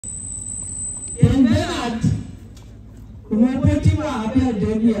In that, we put him up here,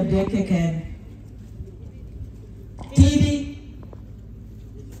 Debbie, a deck again. TV.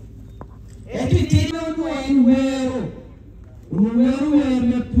 Every TV when where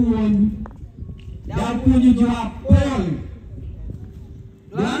me pun. That pun you have Paul.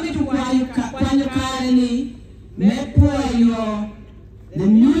 Lami to Kwanyukani, me pour the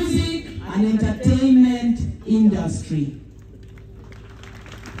music and entertainment industry.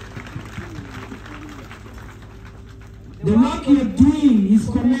 The work you're doing is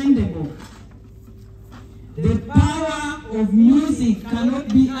commendable. The power of music cannot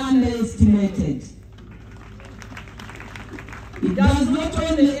be underestimated. It does not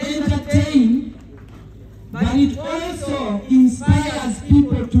only entertain, but it also inspires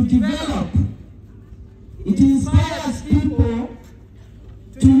people to develop. It inspires people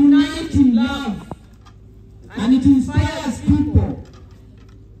to unite in love. And it inspires people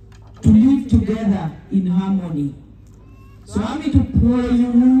to live together in harmony. So I'm going to pour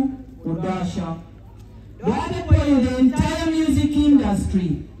you, Odasha. The entire music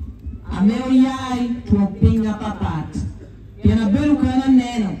industry. I'm going to bring up a part.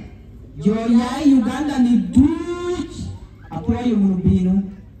 Joya Uganda ni duch apoya Mubino.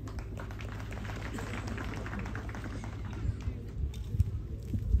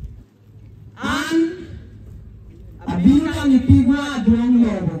 And abina ni pigwa drum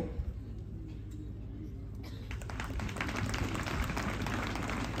lobo.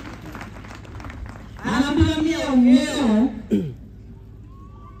 Anabila mia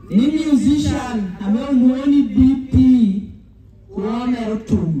ni musician ameo nuoni BP kuone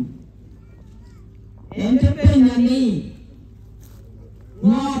rotum. Entepenya ni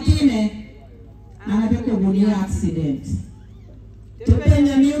ngotine anateko buni accident.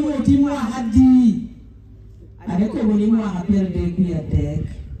 Tepenya ni motimu hadi anateko buni mwa haperde kuya dek.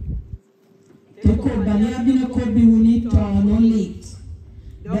 Teko bani abine kobi uni tono lit.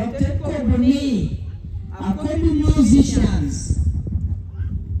 Teko buni akobi musicians.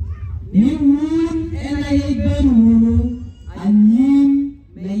 Ni wun ena yeben wunu anyim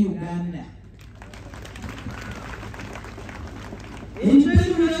me Uganda.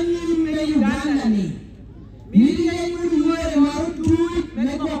 Uganda ni milioni yule marutu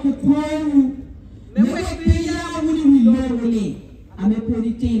meko kukwenu meko pia wuli wiloni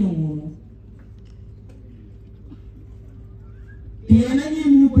amepolitino muno pia na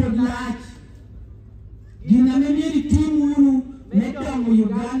ni mupodlach dina memiri timu unu meko mu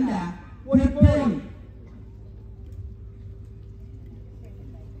Uganda wepon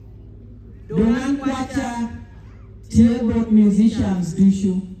donan kwacha Tailboat musicians do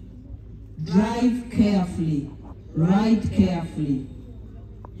you drive carefully, ride carefully,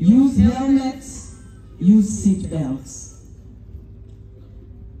 use helmets, use seat belts.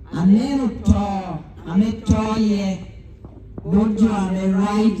 Anero to, ame toye, bojo ame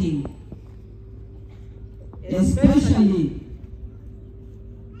riding, especially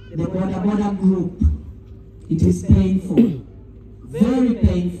the border group. It is painful, very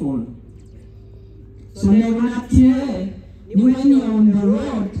painful. So never when you're on the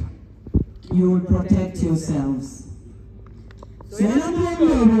road, you will protect yourselves. So I'm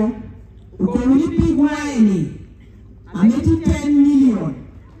going big wine. I'm making 10 million.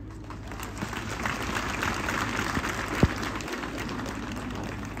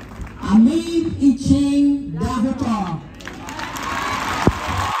 I'm in Achieng Dahoto.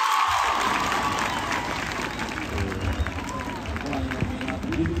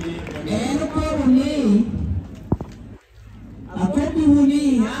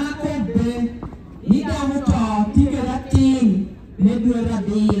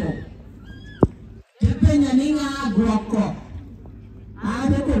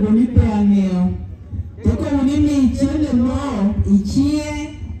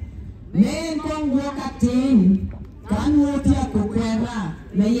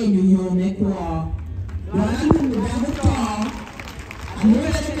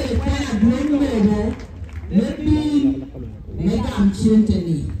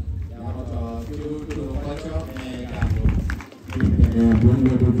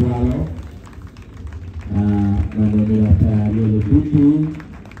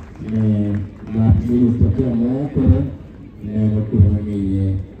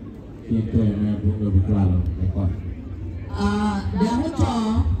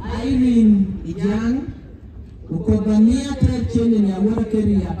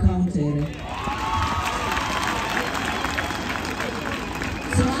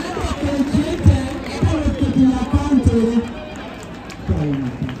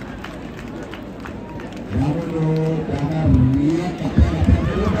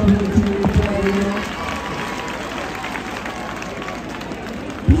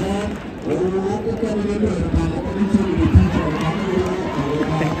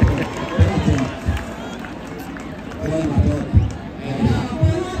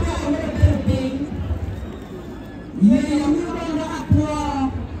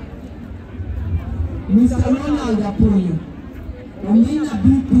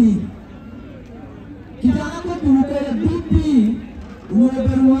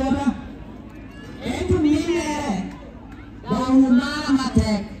 beruaba. Etu mine daunu mara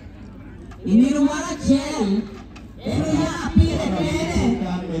matek. Ini rumah Achieng. Etu ya apire kene.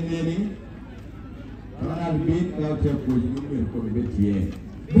 Kan menini. Orang bit kau terpuji berkau betie.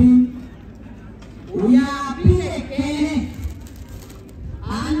 Uya apire kene.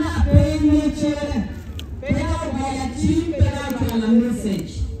 Ana penye chere. Pedal by a team, pedal by a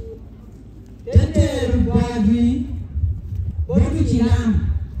message. Tete rubagi. Bodu chilam.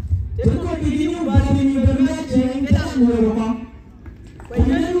 Teko bidini ubagi ni bermeche. Teta nguroko.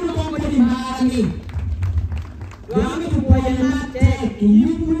 Kwenye nguroko kwenye marani. Wami tupoye matek.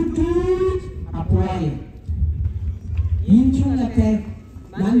 Yubutu. Apoye. Inchunga tek.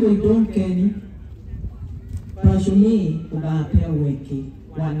 Mando idon keni. Passionné ubapea weke.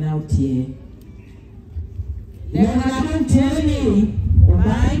 Wanautie. Leonardo Tony,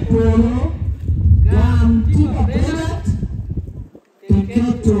 Ubai Polo, Gam Tipa Belat,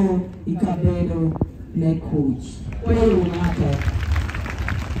 Tiketo Ikabedo Nekuch. Where you matter?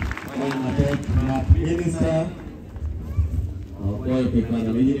 Minister. Okay, because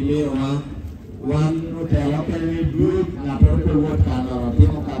we one hotel open group, na purple work and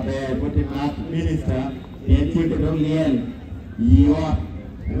Timo Kabe, but the minister, the Etiquette York,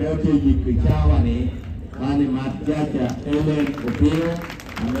 Melty Kichawani. Mani Matjaja, Ellen Opio,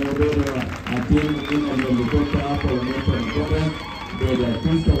 and Elvira, Achieng in the Lukota Pollination Program, the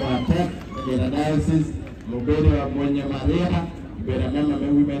Crystal Attack, the analysis, Mobile Monya Maria, the member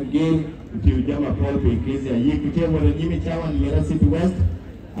women game, the Jama Polpi, Kizia, Yikute, where the Jimmy Chawan, Yera City West,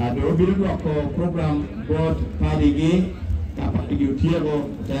 the Obilu program board party gay, Kapaki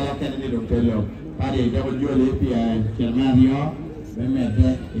Utiago, Tala Kennedy Hotel, Party WLAP, and Kelmario,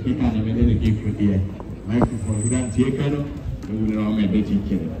 Remember, if you can't have any gift with you. Microphone grand tiekano nguliro mede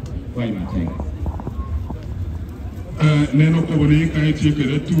tikere kwa imateng neno ko boni kai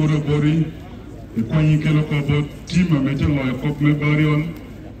tiekere tuoro bori e kwani kelo ko bo tima mete lo e kop me barion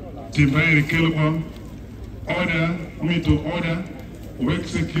timbaire kelo ko order mito order work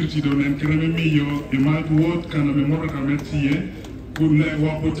security do nen kreme miyo e mat wot kana me mora kametie kunne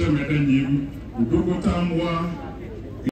wa bote mede nyim udogo tamwa